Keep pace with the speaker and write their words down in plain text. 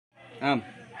Am.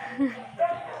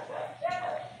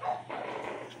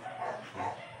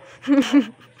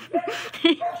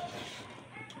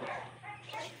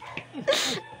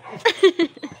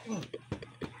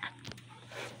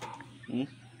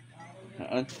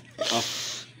 Oh,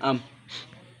 am.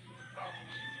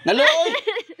 Naloy!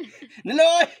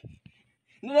 Naloy!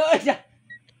 Naloy siya!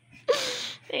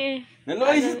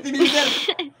 Naloy si Tininder!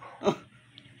 Oh.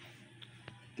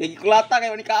 Kaya kulata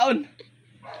kayo ni Kaon.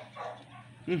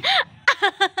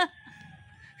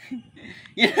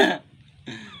 Yeah.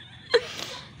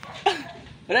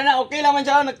 Wala na, okay lang man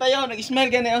siya. Nagtayo, nag-smile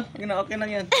ganyan. Okay lang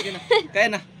yan. Sige na. Kaya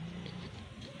na.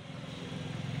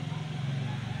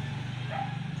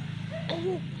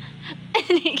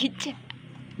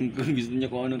 Kung gusto niya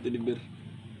kung anong teddy bear.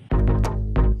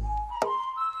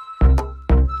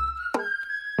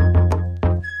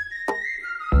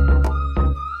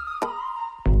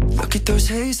 Look at those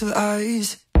hazel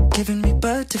eyes, giving me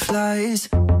butterflies,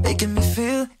 making me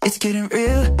feel it's getting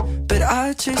real, but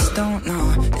I just don't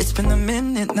know. It's been a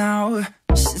minute now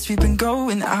since we've been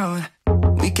going out.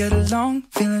 We get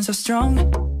along, feeling so strong.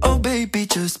 Oh baby,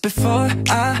 just before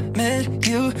I met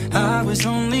you, I was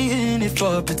only in it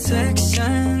for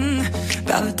protection,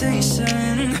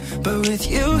 validation. But with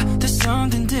you, there's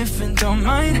something different. Don't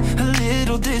mind a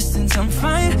little distance, I'm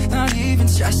fine, not even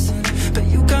stressing. But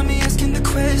you got me asking the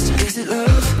question, is it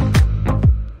love?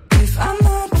 If I'm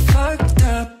not fucked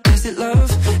up, is it love?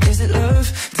 Is it love?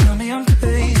 Tell me I'm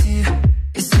crazy,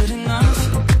 is it enough?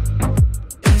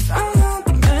 If I'm not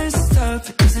messed up,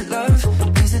 is it love?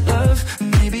 Is it love?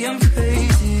 Maybe I'm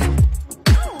crazy.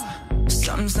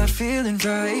 Something's not feeling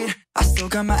right. I still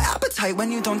got my appetite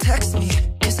when you don't text me,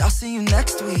 'cause I'll see you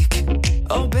next week.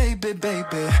 Oh baby,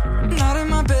 baby, not in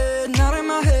my bed, not in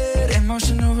my head.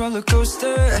 Emotional roller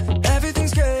coaster.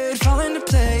 Everything's great, fall into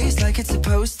place like it's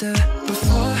supposed to.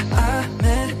 Before I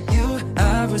met you,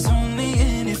 I was only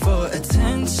in it for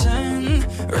attention,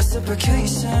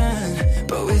 reciprocation.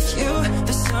 But with you,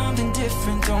 there's something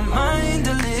different. Don't mind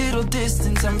a little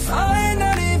distance, I'm fine,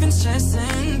 not even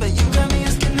stressing. But you got me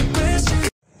asking the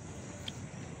question.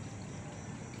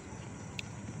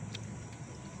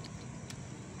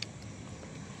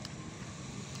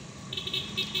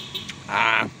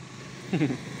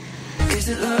 Is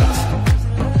it love?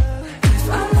 If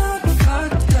I'm not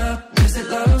fucked up, is it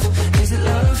love? Is it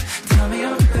love? Tell me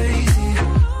I'm crazy,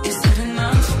 is it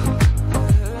enough?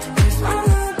 If I'm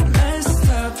not messed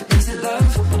up, is it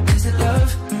love? Is it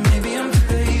love? Maybe I'm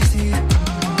crazy.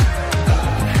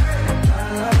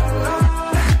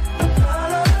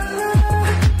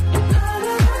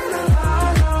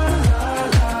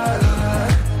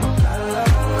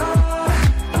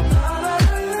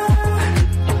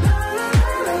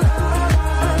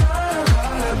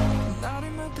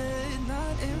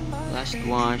 Last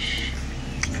wash.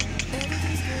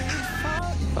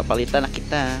 Papalitan na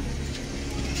kita.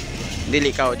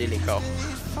 Dili ka.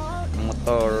 Ang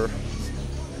motor.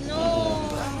 No.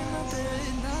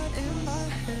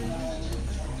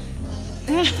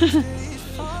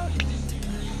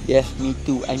 Yes, me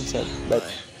too. I'm sad, but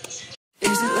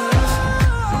Is it love?